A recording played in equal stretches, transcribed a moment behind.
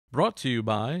Brought to you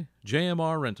by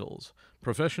JMR Rentals,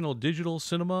 professional digital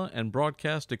cinema and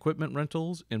broadcast equipment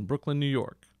rentals in Brooklyn, New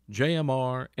York.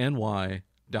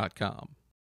 JMRNY.com.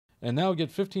 And now get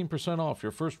 15% off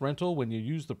your first rental when you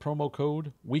use the promo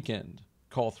code WEEKEND.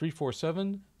 Call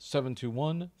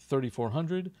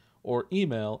 347-721-3400 or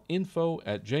email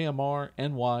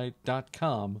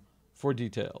info@jmrny.com for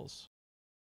details.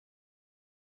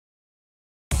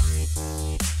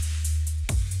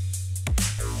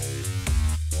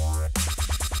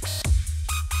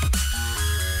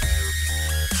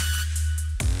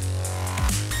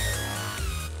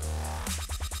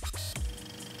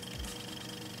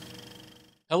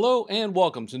 Hello and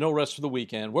welcome to No Rest for the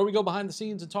Weekend, where we go behind the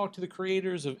scenes and talk to the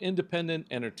creators of independent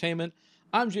entertainment.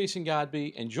 I'm Jason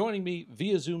Godbey, and joining me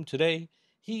via Zoom today,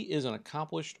 he is an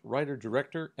accomplished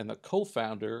writer-director and the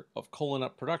co-founder of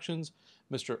Up Productions,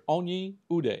 Mr. Onyi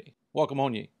Udeh. Welcome,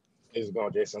 Onyi. How's it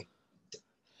going, Jason?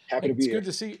 Happy to be here. It's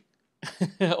good to see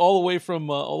all the way from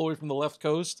the left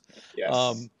coast.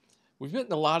 Yes. We've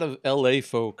gotten a lot of LA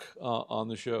folk on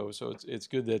the show, so it's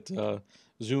good that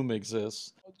Zoom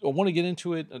exists. I want to get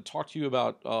into it and talk to you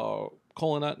about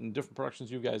Colonut and different productions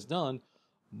you guys done,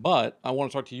 but I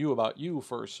want to talk to you about you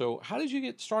first. So how did you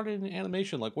get started in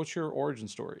animation? Like, what's your origin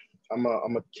story? I'm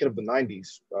a kid of the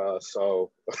 90s,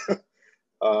 so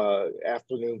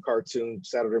afternoon cartoons,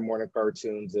 Saturday morning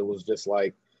cartoons, it was just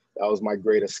like, that was my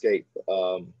great escape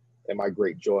and my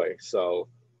great joy. So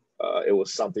it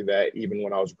was something that even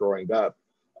when I was growing up,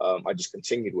 I just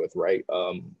continued with, right?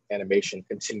 Animation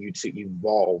continued to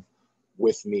evolve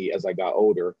with me as I got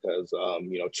older, because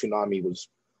Toonami was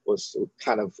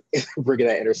kind of bringing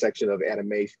that intersection of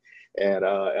animation and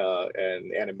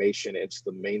animation into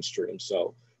the mainstream.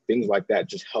 So things like that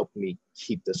just helped me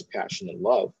keep this passion and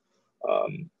love.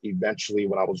 Eventually,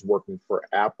 when I was working for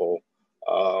Apple,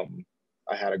 I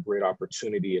had a great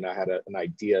opportunity, and I had an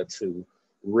idea to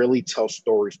really tell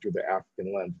stories through the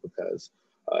African lens, because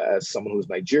as someone who's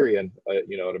Nigerian,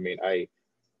 you know what I mean,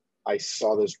 I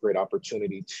saw this great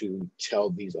opportunity to tell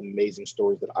these amazing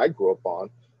stories that I grew up on,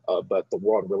 but the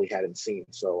world really hadn't seen.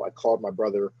 So I called my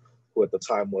brother, who at the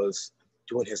time was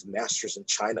doing his master's in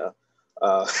China,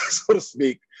 so to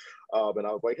speak, and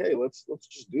I was like, hey, let's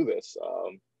just do this.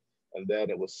 And then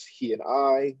it was he and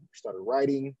I started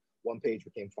writing. One page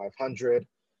became 500,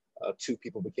 two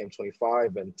people became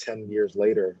 25, and 10 years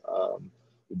later,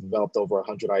 we developed over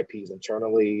 100 IPs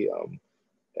internally,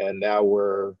 and now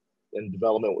we're in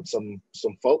development with some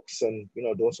folks, and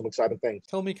doing some exciting things.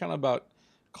 Tell me kind of about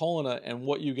Colonut and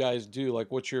what you guys do.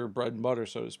 Like, what's your bread and butter,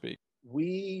 so to speak?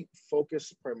 We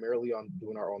focus primarily on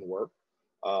doing our own work.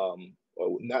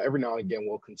 Not every now and again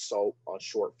we'll consult on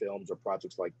short films or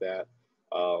projects like that,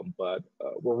 but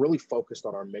we're really focused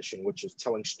on our mission, which is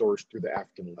telling stories through the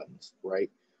African lens, right?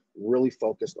 Really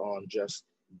focused on just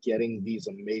getting these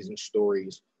amazing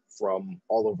stories from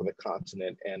all over the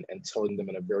continent and telling them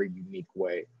in a very unique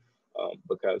way.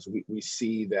 Because we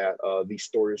see that these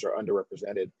stories are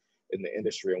underrepresented in the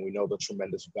industry, and we know the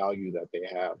tremendous value that they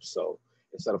have. So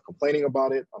instead of complaining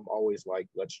about it, I'm always like,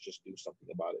 let's just do something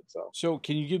about it. So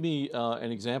can you give me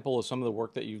an example of some of the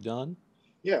work that you've done?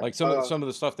 Yeah, like some of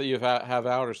the stuff that you have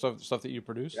out, or stuff that you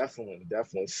produce. Definitely.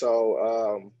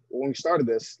 So when we started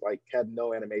this, like, had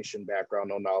no animation background,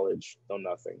 no knowledge, no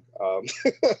nothing.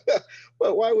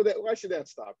 But why should that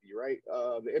stop you, right?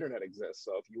 The internet exists,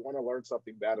 so if you want to learn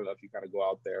something bad enough, you kind of go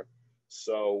out there.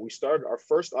 So we started. Our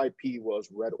first IP was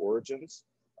Red Origins.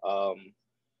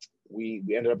 We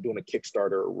ended up doing a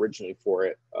Kickstarter originally for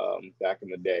it back in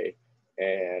the day,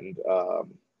 and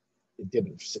it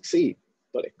didn't succeed.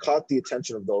 But it caught the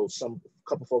attention of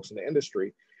couple folks in the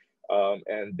industry,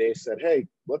 and they said, "Hey,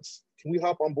 can we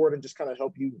hop on board and just kind of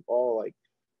help you all, like,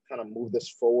 kind of move this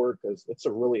forward, because it's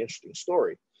a really interesting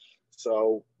story."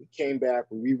 So we came back,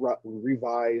 we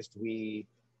revised, we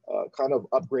kind of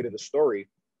upgraded the story,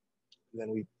 and then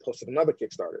we posted another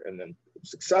Kickstarter, and then it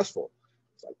was successful.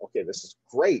 It's like, okay, this is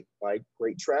great, like,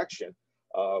 great traction,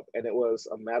 and it was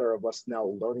a matter of us now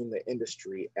learning the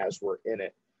industry as we're in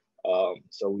it.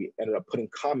 So we ended up putting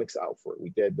comics out for it. We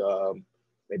did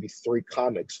maybe 3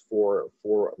 comics for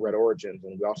Red Origins,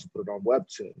 and we also put it on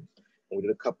Webtoons. And we did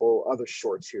a couple other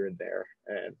shorts here and there.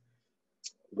 And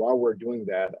while we're doing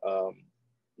that,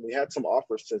 we had some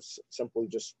offers to simply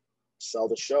just sell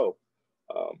the show.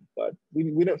 But we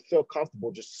didn't feel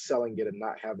comfortable just selling it and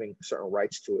not having certain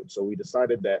rights to it. So we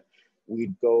decided that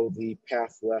we'd go the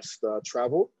path less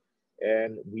traveled,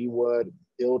 and we would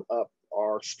build up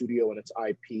our studio and its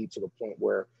IP to the point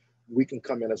where we can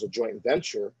come in as a joint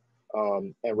venture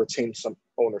and retain some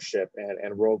ownership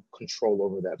and real control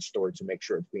over that story to make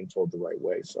sure it's being told the right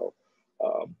way. So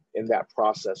In that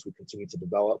process, we continue to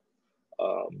develop.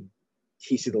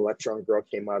 Kesey the Electron Girl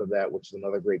came out of that, which is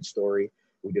another great story.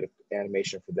 We did an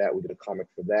animation for that. We did a comic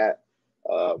for that.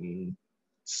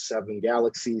 Seven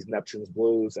Galaxies, Neptune's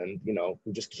Blues, and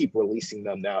we just keep releasing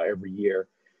them now every year.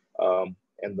 And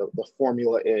the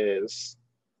formula is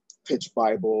pitch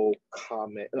Bible,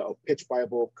 comic,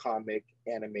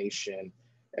 animation,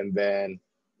 and then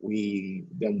we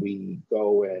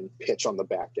go and pitch on the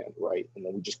back end, right? And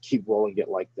then we just keep rolling it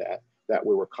like that. That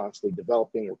way we're constantly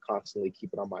developing, we're constantly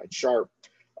keeping our mind sharp,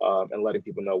 and letting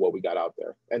people know what we got out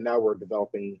there. And now we're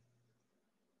developing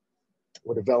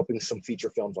some feature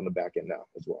films on the back end now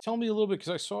as well. Tell me a little bit,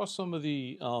 because I saw some of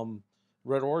the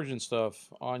Red Origin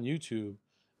stuff on YouTube,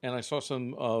 and I saw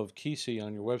some of Kesey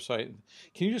on your website.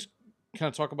 Can you just kind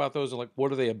of talk about those, and like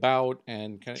what are they about,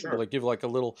 and kind of like give like a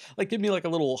little, like give me like a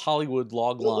little Hollywood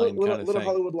log line kind of thing.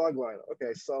 Hollywood log line.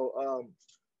 Okay, so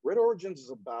Red Origins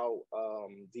is about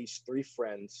these three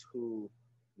friends who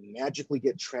magically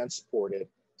get transported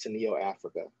to Neo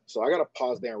Africa. So I got to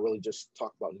pause there and really just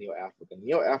talk about Neo Africa.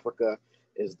 Neo Africa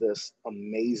is this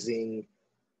amazing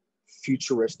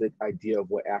futuristic idea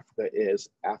of what Africa is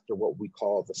after what we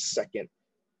call the second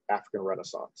African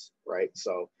Renaissance, right?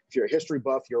 So if you're a history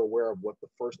buff, you're aware of what the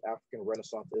first African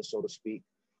Renaissance is, so to speak,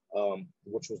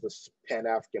 which was this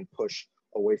Pan-African push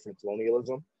away from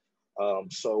colonialism.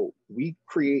 So we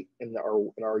create in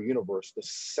our universe the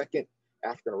second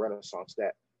African Renaissance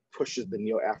that pushes the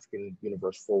Neo-African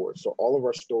universe forward. So all of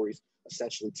our stories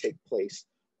essentially take place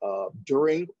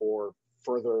during or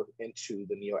further into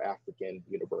the Neo-African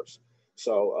universe.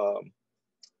 So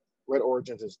Red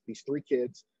Origins is these three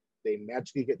kids. They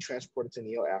magically get transported to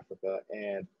Neo-Africa,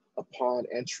 and upon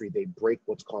entry, they break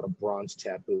what's called a bronze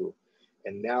taboo.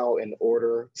 And now in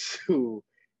order to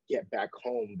get back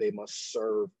home, they must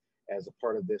serve as a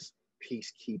part of this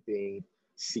peacekeeping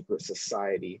secret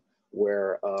society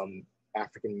where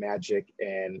African magic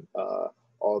and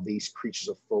all these creatures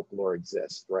of folklore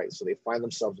exist, right? So they find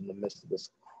themselves in the midst of this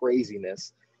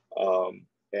craziness.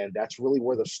 And that's really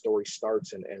where the story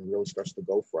starts and really starts to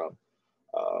go from.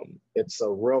 It's a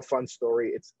real fun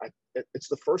story. It's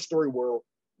the first story where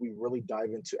we really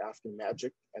dive into African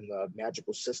magic and the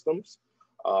magical systems,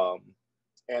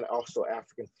 and also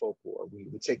African folklore.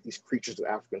 We take these creatures of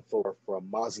African folklore from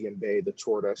Maziembe, the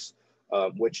tortoise,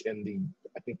 which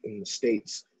I think in the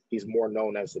States, he's more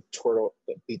known as the turtle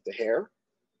that beat the hare.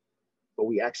 But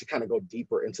we actually kind of go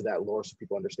deeper into that lore so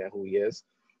people understand who he is.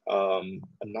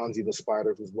 Anansi the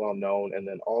spider, who's well known, and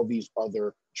then all these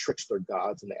other trickster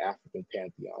gods in the African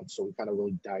pantheon. So we kind of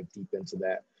really dive deep into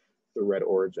that through Red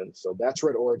Origins. So that's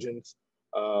Red Origins.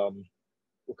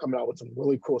 We're coming out with some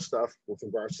really cool stuff with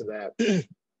regards to that.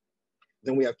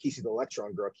 Then we have Kesey the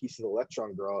Electron Girl. Kesey the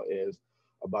Electron Girl is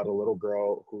about a little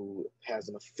girl who has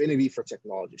an affinity for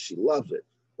technology. She loves it,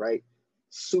 right?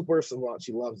 Super savant,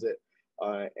 she loves it.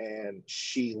 And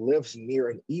she lives near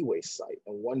an e-waste site.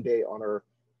 And one day on her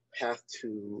path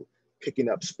to picking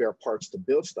up spare parts to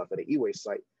build stuff at an e-waste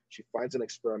site, she finds an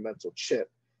experimental chip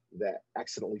that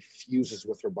accidentally fuses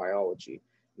with her biology.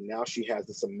 Now she has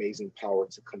this amazing power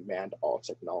to command all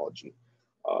technology.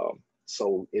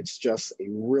 So it's just a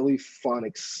really fun,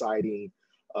 exciting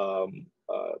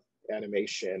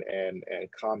animation and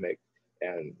comic.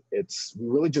 And we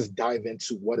really just dive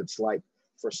into what it's like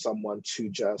for someone to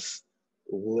just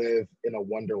live in a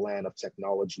wonderland of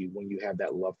technology when you have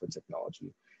that love for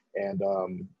technology. And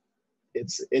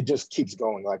it just keeps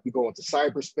going. Like we go into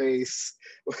cyberspace,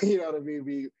 you know what I mean?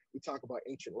 We talk about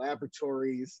ancient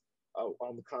laboratories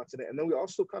on the continent. And then we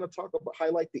also kind of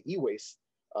highlight the e-waste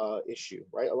issue,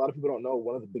 right? A lot of people don't know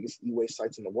one of the biggest e-waste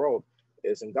sites in the world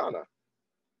is in Ghana,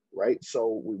 right?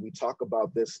 So we talk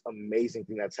about this amazing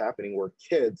thing that's happening where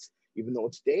kids, even though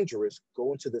it's dangerous,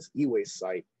 go into this e-waste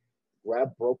site,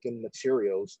 grab broken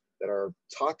materials that are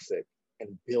toxic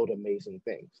and build amazing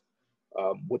things,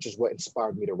 which is what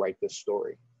inspired me to write this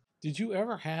story. Did you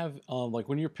ever have, like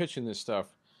when you're pitching this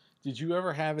stuff, did you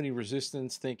ever have any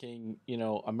resistance thinking,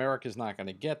 America's not going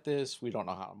to get this, we don't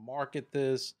know how to market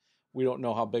this, we don't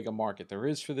know how big a market there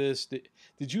is for this?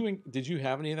 Did you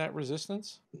have any of that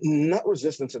resistance? Not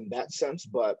resistance in that sense,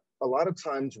 but a lot of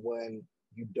times when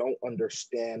you don't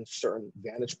understand certain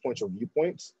vantage points or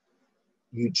viewpoints,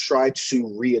 you try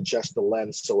to readjust the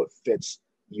lens so it fits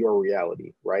your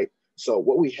reality, right? So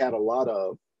what we had a lot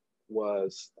of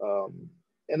was,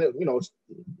 it's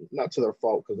not to their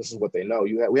fault because this is what they know.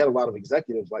 We had a lot of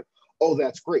executives like, oh,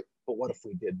 that's great, but what if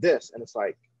we did this? And it's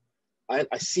like,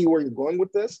 I see where you're going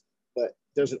with this, but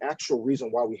there's an actual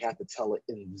reason why we have to tell it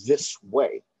in this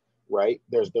way, right?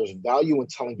 There's value in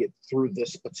telling it through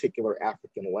this particular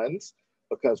African lens,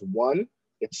 because one,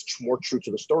 it's more true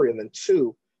to the story. And then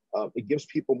two, it gives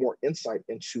people more insight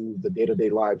into the day-to-day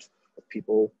lives of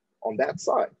people on that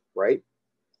side, right?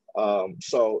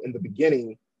 So in the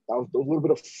beginning, that was a little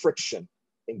bit of friction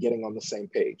in getting on the same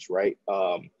page, right?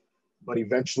 But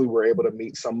eventually we're able to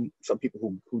meet some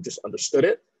people who just understood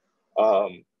it.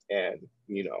 And,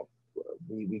 you know,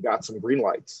 we got some green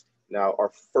lights. Now,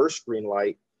 our first green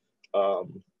light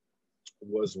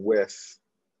was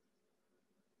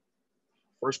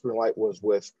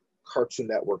with Cartoon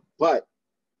Network, but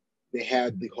they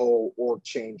had the whole org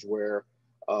change where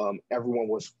everyone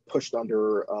was pushed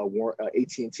under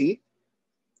AT&T.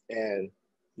 And,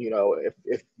 you know,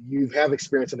 if you have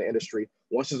experience in the industry,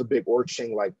 once there's a big org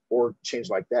change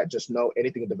like that, just know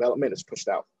anything in development is pushed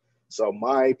out. So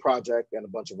my project and a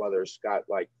bunch of others got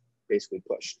like basically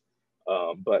pushed.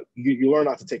 But you learn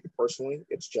not to take it personally.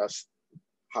 It's just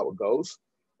how it goes.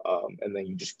 And then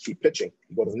you just keep pitching.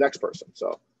 You go to the next person.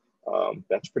 So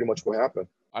that's pretty much what happened.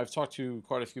 I've talked to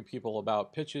quite a few people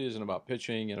about pitches and about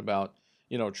pitching and about,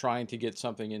 you know, trying to get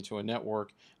something into a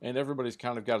network, and everybody's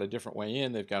kind of got a different way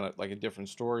in. They've got like a different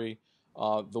story.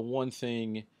 The one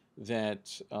thing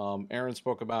that Aaron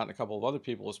spoke about and a couple of other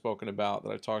people have spoken about that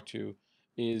I've talked to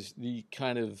is the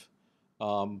kind of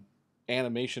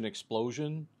animation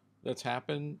explosion that's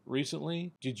happened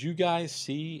recently. Did you guys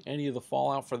see any of the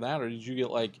fallout for that, or did you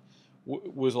get like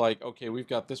was like, okay, we've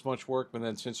got this much work, but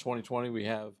then since 2020 we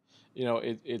have, you know,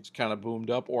 it's kind of boomed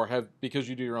up, or have, because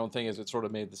you do your own thing, has it sort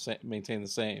of made the same, maintain the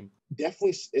same?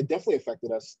 It definitely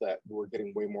affected us that we were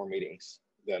getting way more meetings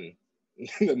than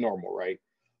than normal, right?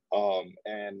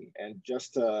 And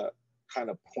just to kind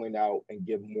of point out and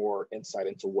give more insight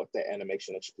into what the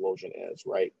animation explosion is,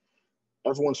 right?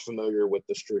 Everyone's familiar with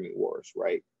the streaming wars,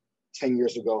 right? 10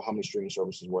 years ago, how many streaming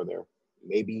services were there?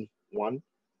 Maybe one.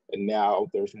 And now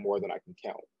there's more than I can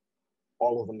count.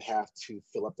 All of them have to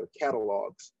fill up their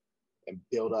catalogs and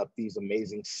build up these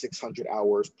amazing 600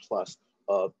 hours plus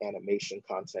of animation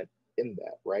content in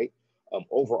that, right?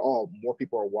 Overall, more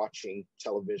people are watching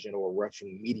television or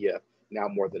watching media now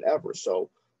more than ever. So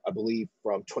I believe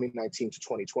from 2019 to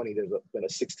 2020, there's been a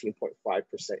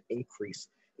 16.5% increase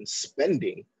in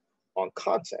spending on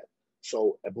content.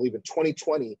 So I believe in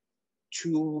 2020,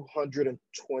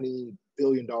 $220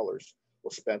 billion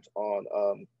was spent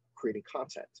on creating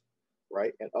content,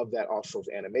 right? And of that also is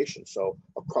animation. So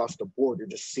across the board, you're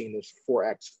just seeing this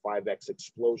 4X, 5X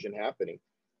explosion happening.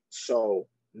 So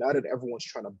now that everyone's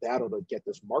trying to battle to get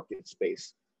this market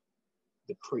space,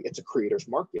 it's a creator's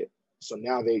market. So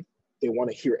now they want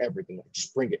to hear everything. Like,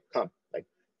 just bring it, come, like,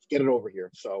 get it over here.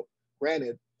 So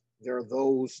granted, there are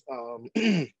those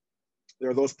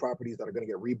properties that are going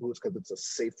to get reboots because it's a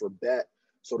safer bet,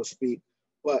 so to speak.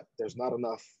 But there's not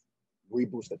enough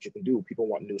reboots that you can do. People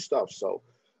want new stuff. So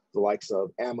the likes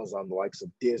of Amazon, the likes of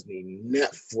Disney,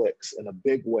 Netflix in a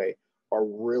big way are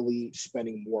really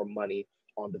spending more money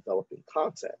on developing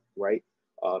content, right?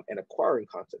 And acquiring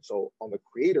content. So on the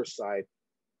creator side,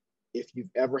 if you've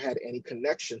ever had any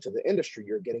connection to the industry,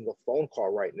 you're getting a phone call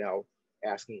right now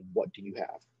asking, what do you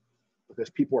have? Because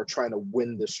people are trying to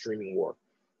win the streaming war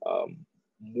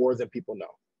more than people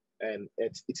know. And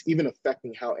it's even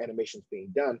affecting how animation is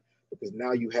being done, because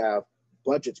now you have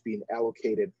budgets being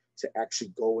allocated to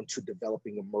actually go into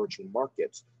developing emerging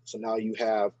markets. So now you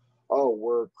have, oh,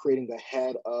 we're creating the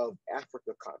head of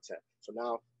Africa content. So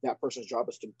now that person's job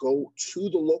is to go to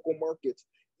the local markets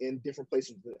in different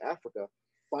places in Africa,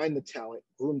 find the talent,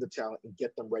 groom the talent, and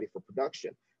get them ready for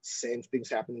production. Same things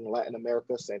happening in Latin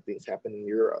America, same things happening in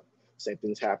Europe, same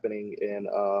things happening in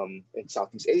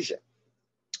Southeast Asia.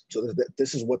 So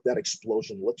this is what that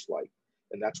explosion looks like,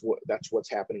 and that's what's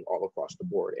happening all across the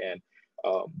board. And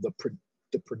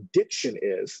the prediction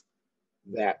is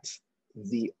that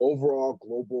the overall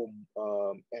global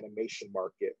animation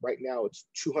market right now, it's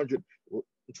 200. In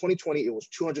 2020, it was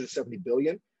 270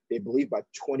 billion. They believe by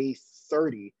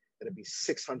 2030 it'll be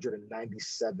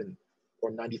 697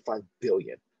 or 95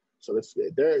 billion. So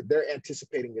they're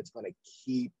anticipating it's going to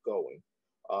keep going,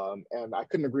 and I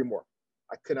couldn't agree more.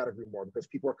 I could not agree more, because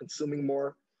people are consuming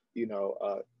more. You know,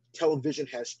 television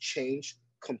has changed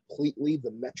completely.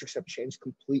 The metrics have changed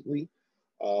completely.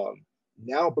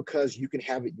 Now, because you can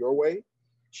have it your way,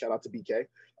 shout out to BK,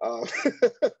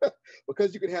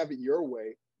 because you can have it your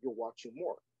way, you're watching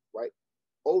more, right?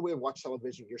 Old way of watch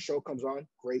television, your show comes on,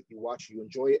 great, you watch, you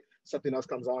enjoy it. Something else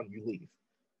comes on, you leave.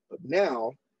 But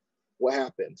now, what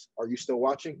happens? Are you still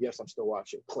watching? Yes, I'm still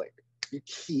watching. Click. You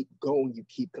keep going, you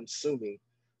keep consuming.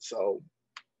 So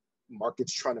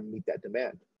market's trying to meet that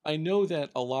demand. I know that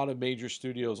a lot of major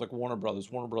studios like Warner Brothers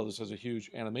has a huge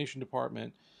animation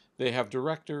department. They have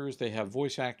directors, they have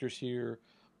voice actors here.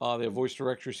 They have voice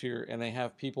directors here, and they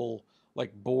have people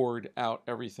like board out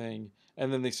everything,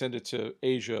 and then they send it to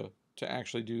Asia to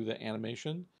actually do the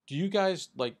animation. Do you guys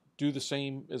like do the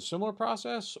same, as similar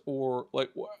process, or like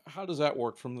how does that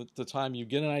work from the time you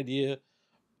get an idea,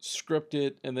 script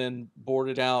it, and then board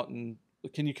it out? And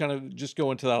can you kind of just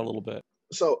go into that a little bit?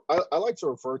 So I like to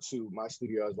refer to my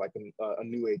studio as like a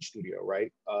new age studio,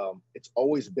 right? It's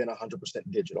always been 100%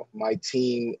 digital. My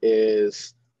team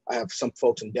is, I have some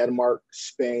folks in Denmark,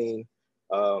 Spain,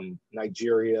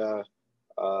 Nigeria,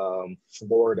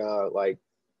 Florida, like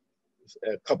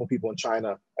a couple people in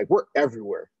China. Like we're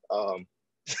everywhere.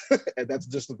 And that's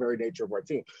just the very nature of our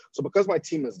team. So because my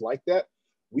team is like that,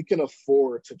 we can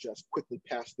afford to just quickly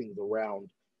pass things around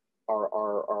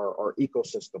our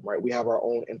ecosystem, right? We have our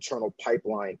own internal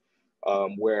pipeline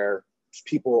where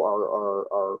people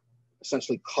are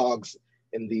essentially cogs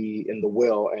in the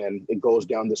wheel, and it goes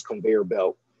down this conveyor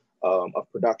belt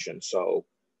of production. So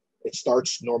it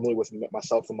starts normally with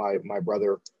myself and my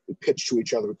brother. We pitch to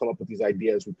each other. We come up with these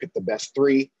ideas. We pick the best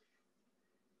three,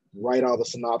 write all the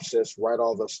synopsis, write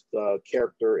all the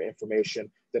character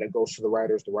information. Then it goes to the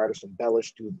writers. The writers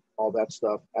embellish, do all that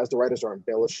stuff. As the writers are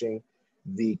embellishing,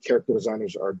 the character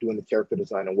designers are doing the character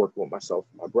design and working with myself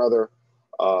and my brother,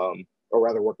 or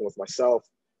rather working with myself,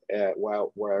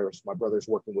 whereas my brother's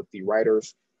working with the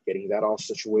writers, getting that all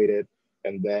situated.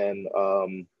 And then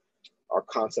our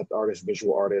concept artist,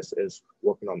 visual artist, is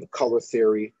working on the color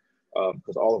theory,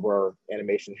 because all of our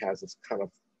animation has this kind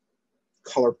of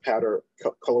color pattern,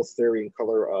 color theory and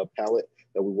color palette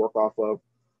that we work off of.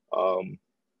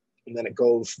 And then it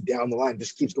goes down the line,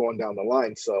 just keeps going down the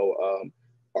line. So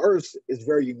ours is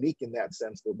very unique in that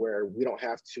sense, that where we don't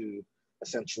have to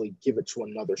essentially give it to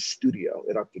another studio.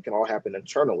 It can all happen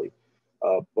internally.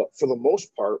 But for the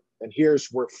most part, and here's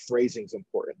where phrasing is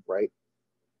important, right?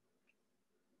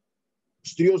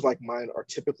 Studios like mine are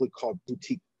typically called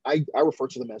boutique. I refer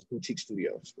to them as boutique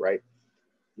studios, right?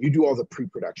 You do all the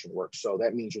pre-production work. So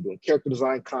that means you're doing character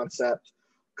design, concept,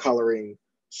 coloring,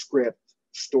 script,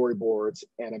 storyboards,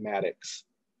 animatics,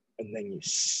 and then you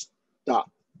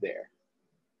stop there,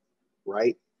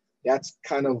 right? That's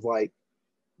kind of like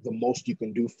the most you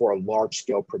can do for a large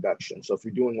scale production. So if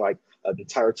you're doing like an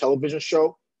entire television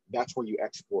show, that's where you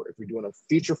export. If you're doing a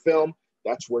feature film,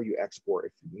 that's where you export.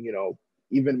 If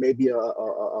even maybe a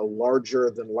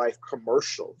larger than life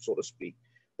commercial, so to speak,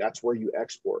 that's where you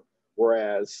export.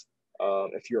 Whereas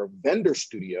if you're a vendor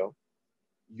studio,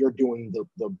 you're doing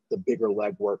the bigger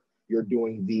legwork. You're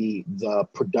doing the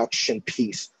production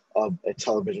piece of a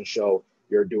television show.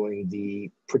 You're doing the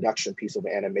production piece of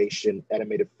animation,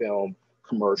 animated film,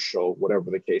 commercial, whatever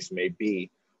the case may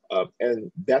be. And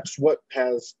that's what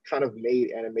has kind of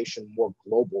made animation more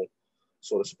global,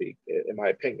 so to speak, in my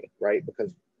opinion, right?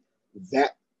 Because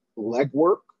that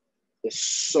legwork is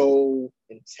so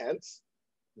intense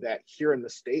that here in the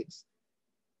States,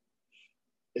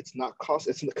 it's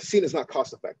seen as not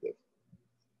cost effective,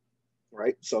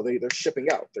 right? So they're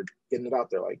shipping out, they're getting it out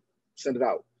there, like send it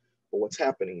out. But what's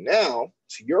happening now,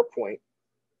 to your point,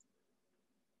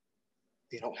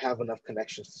 they don't have enough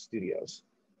connections to studios,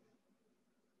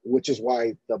 which is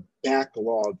why the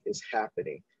backlog is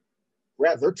happening.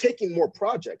 They're taking more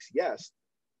projects, yes,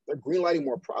 they're greenlighting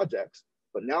more projects,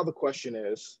 but now the question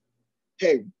is,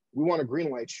 hey, we want to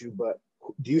greenlight you, but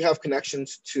do you have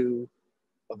connections to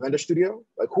a vendor studio?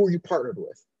 Like, who are you partnered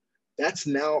with? That's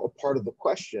now a part of the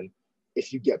question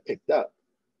if you get picked up.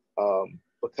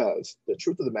 Because the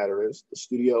truth of the matter is the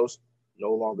studios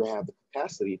no longer have the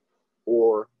capacity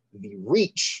or the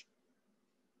reach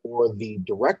or the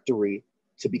directory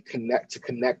to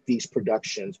connect these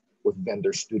productions with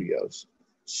vendor studios.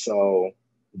 So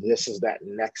this is that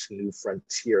next new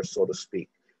frontier, so to speak.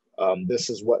 This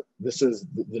is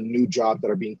the new jobs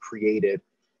that are being created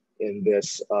in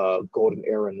this golden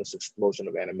era, in this explosion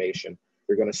of animation.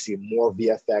 You're going to see more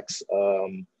VFX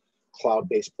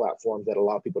cloud-based platforms that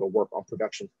allow people to work on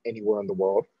production anywhere in the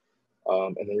world.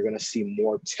 And then you're going to see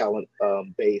more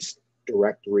talent-based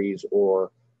directories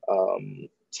or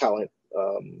talent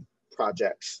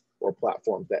projects or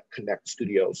platforms that connect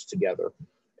studios together,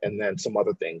 and then some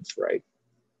other things, right?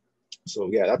 So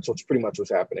yeah, that's pretty much what's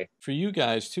happening. For you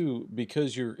guys too,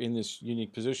 because you're in this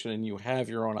unique position and you have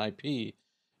your own IP,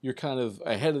 you're kind of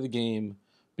ahead of the game,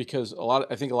 because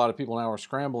I think a lot of people now are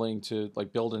scrambling to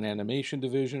like build an animation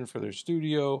division for their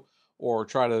studio, or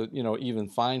try to, even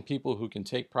find people who can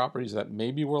take properties that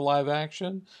maybe were live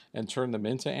action and turn them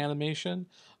into animation.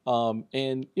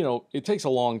 And it takes a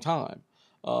long time.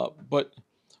 But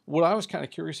what I was kind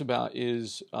of curious about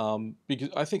is, because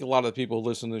I think a lot of the people who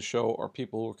listen to the show are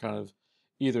people who are kind of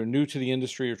either new to the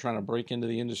industry or trying to break into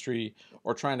the industry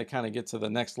or trying to kind of get to the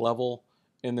next level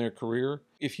in their career.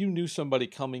 If you knew somebody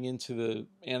coming into the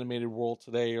animated world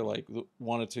today or like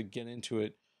wanted to get into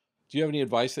it, do you have any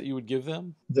advice that you would give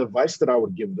them? The advice that I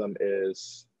would give them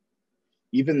is,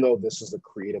 even though this is a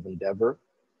creative endeavor,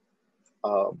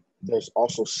 there's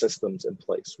also systems in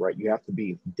place, right? You have to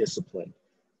be disciplined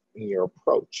in your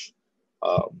approach.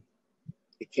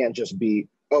 It can't just be,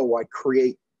 oh, I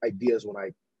create ideas when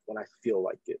I feel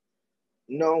like it.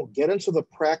 No, get into the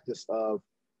practice of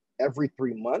every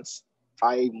 3 months,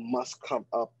 I must come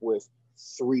up with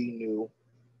 3 new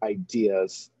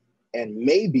ideas, and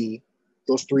maybe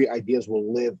those 3 ideas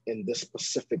will live in this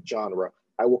specific genre.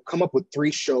 I will come up with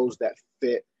 3 shows that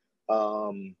fit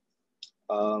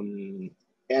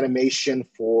animation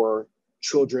for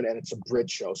children, and it's a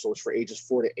bridge show, so it's for ages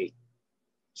 4 to 8.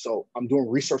 So I'm doing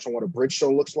research on what a bridge show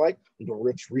looks like. I'm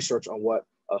doing research on what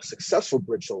a successful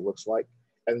bridge show looks like,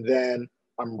 and then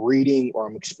I'm reading or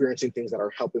I'm experiencing things that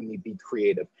are helping me be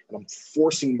creative, and I'm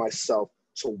forcing myself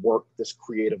to work this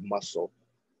creative muscle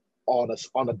on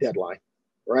a deadline,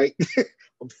 right?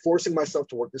 I'm forcing myself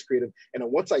to work this creative, and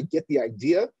then once I get the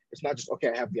idea, it's not just, okay,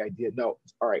 I have the idea. No,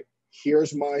 all right,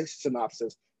 here's my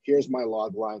synopsis, here's my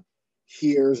log line,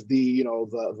 here's the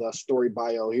the story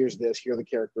bio, here's this, here are the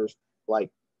characters. Like,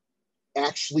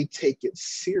 actually take it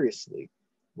seriously,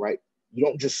 right? You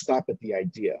don't just stop at the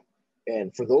idea.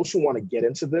 And for those who want to get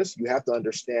into this, you have to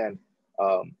understand,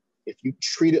 if you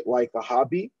treat it like a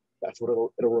hobby, that's what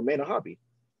it'll remain, a hobby.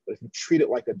 But if you treat it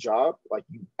like a job, like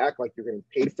you act like you're getting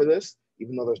paid for this,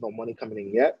 even though there's no money coming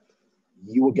in yet,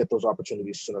 you will get those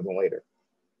opportunities sooner than later.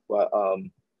 But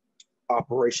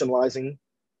operationalizing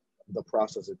the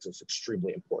process is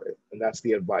extremely important. And that's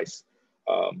the advice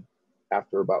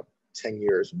after about 10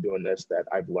 years of doing this that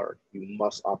I've learned. You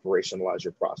must operationalize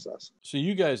your process. So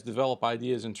you guys develop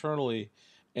ideas internally,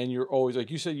 and you're always, like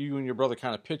you said, you and your brother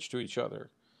kind of pitch to each other.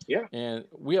 Yeah. And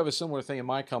we have a similar thing in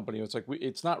my company. It's like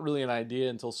it's not really an idea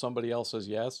until somebody else says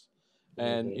yes.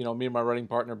 And, me and my writing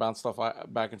partner bounce stuff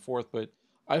back and forth. But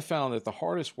I found that the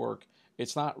hardest work,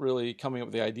 it's not really coming up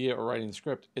with the idea or writing the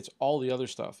script. It's all the other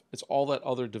stuff. It's all that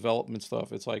other development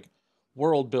stuff. It's like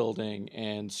world building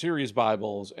and series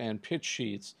Bibles and pitch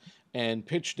sheets and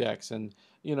pitch decks. And,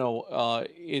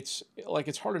 it's like,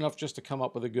 it's hard enough just to come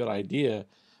up with a good idea.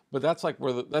 But that's like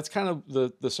where that's kind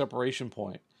of the separation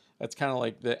point. That's kind of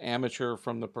like the amateur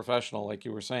from the professional, like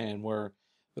you were saying, where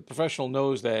the professional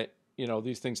knows that,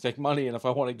 these things take money. And if I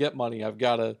want to get money, I've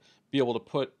got to be able to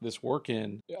put this work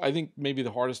in. I think maybe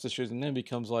the hardest decision then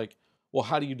becomes like, well,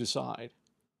 how do you decide?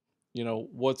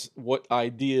 What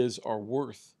ideas are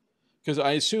worth? Because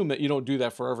I assume that you don't do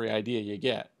that for every idea you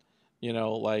get.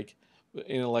 Are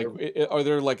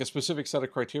there like a specific set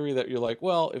of criteria that you're like,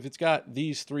 well, if it's got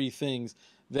these 3 things,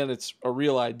 then it's a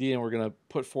real idea and we're going to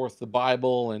put forth the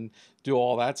Bible and do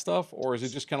all that stuff? Or is it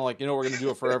just kind of like, we're going to do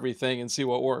it for everything and see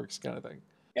what works kind of thing?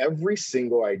 Every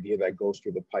single idea that goes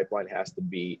through the pipeline has to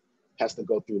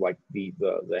go through like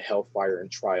the hellfire and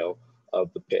trial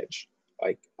of the pitch.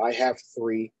 Like, I have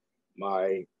 3,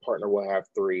 my partner will have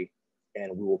 3,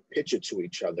 and we will pitch it to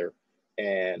each other.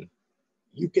 And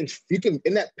you can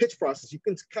in that pitch process, you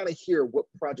can kind of hear what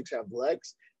projects have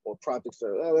legs, what projects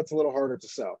are, that's a little harder to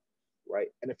sell, right?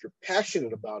 And if you're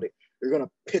passionate about it, you're going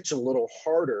to pitch a little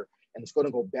harder, and it's going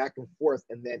to go back and forth.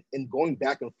 And then in going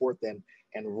back and forth and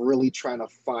really trying to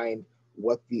find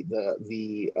what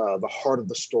the heart of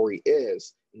the story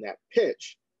is in that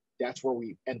pitch, that's where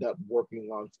we end up working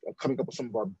on coming up with some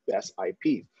of our best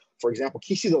IPs. For example,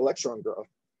 Kishi the Electron Girl.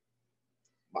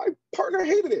 My partner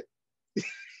hated it.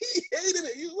 He hated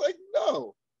it. He was like,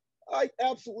 no, I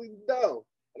absolutely no.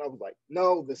 And I was like,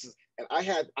 no, this is, and I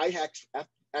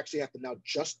actually have to now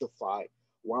justify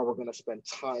why we're going to spend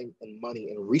time and money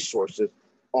and resources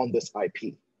on this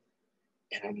IP.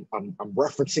 And I'm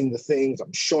referencing the things,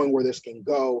 I'm showing where this can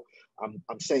go.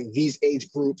 I'm saying these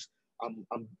age groups, I'm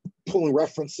pulling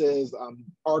references,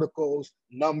 articles,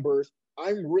 numbers.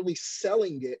 I'm really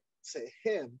selling it to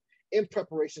him in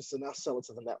preparations to now sell it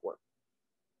to the network.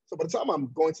 So by the time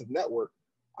I'm going to the network,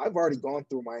 I've already gone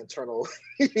through my internal,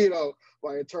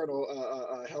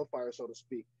 hellfire, so to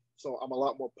speak. So I'm a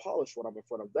lot more polished when I'm in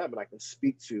front of them, and I can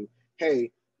speak to,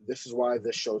 hey, this is why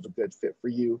this show's a good fit for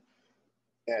you.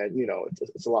 And,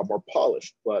 it's a lot more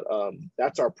polished, but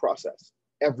that's our process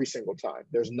every single time.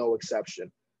 There's no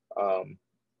exception. And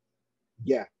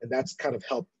that's kind of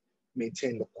helped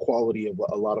maintain the quality of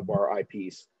a lot of our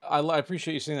IPs. I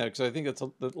appreciate you saying that, because I think it's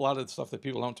a lot of the stuff that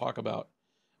people don't talk about.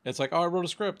 It's like, I wrote a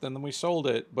script and then we sold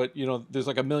it. But, there's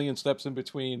like a million steps in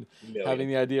between having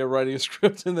the idea, writing a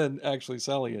script, and then actually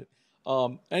selling it.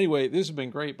 Anyway, this has been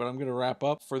great, but I'm going to wrap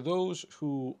up. For those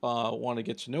who want to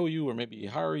get to know you or maybe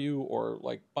hire you or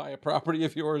like buy a property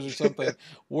of yours or something,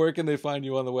 where can they find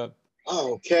you on the web?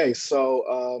 Okay,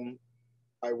 so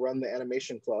I run the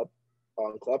animation club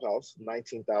on Clubhouse,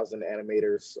 19,000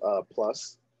 animators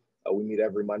plus. We meet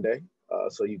every Monday,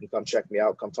 so you can come check me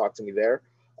out, come talk to me there.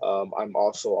 I'm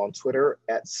also on Twitter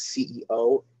at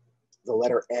CEO, the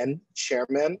letter N,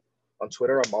 chairman on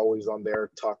Twitter. I'm always on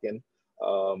there talking.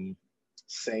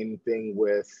 Same thing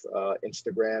with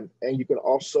Instagram. And you can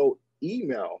also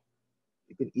email.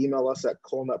 You can email us at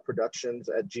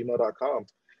colnutproductions@gmail.com,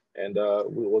 and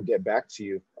we will get back to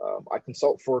you. I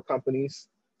consult for companies.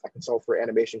 I consult for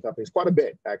animation companies quite a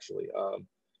bit, actually,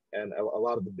 and a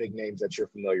lot of the big names that you're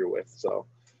familiar with. So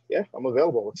yeah, I'm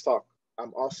available. Let's talk.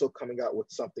 I'm also coming out with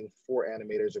something for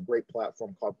animators, a great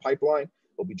platform called Pipeline.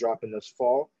 We'll be dropping this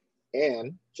fall.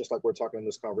 And just like we're talking in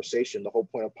this conversation, the whole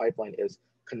point of Pipeline is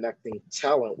connecting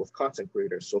talent with content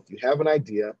creators. So if you have an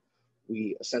idea,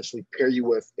 we essentially pair you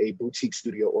with a boutique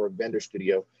studio or a vendor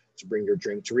studio to bring your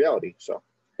dream to reality. So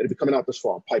it'll be coming out this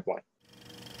fall, Pipeline.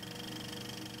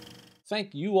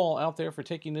 Thank you all out there for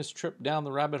taking this trip down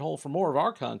the rabbit hole. For more of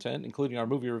our content, including our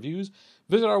movie reviews,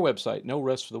 visit our website,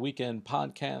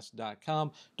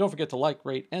 norestfortheweekendpodcast.com. Don't forget to like,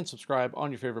 rate, and subscribe on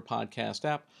your favorite podcast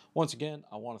app. Once again,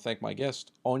 I want to thank my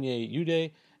guest, Onyi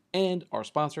Udeh, and our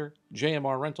sponsor,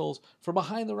 JMR Rentals. For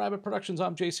Behind the Rabbit Productions,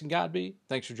 I'm Jason Godbey.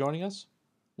 Thanks for joining us.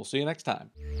 We'll see you next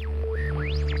time.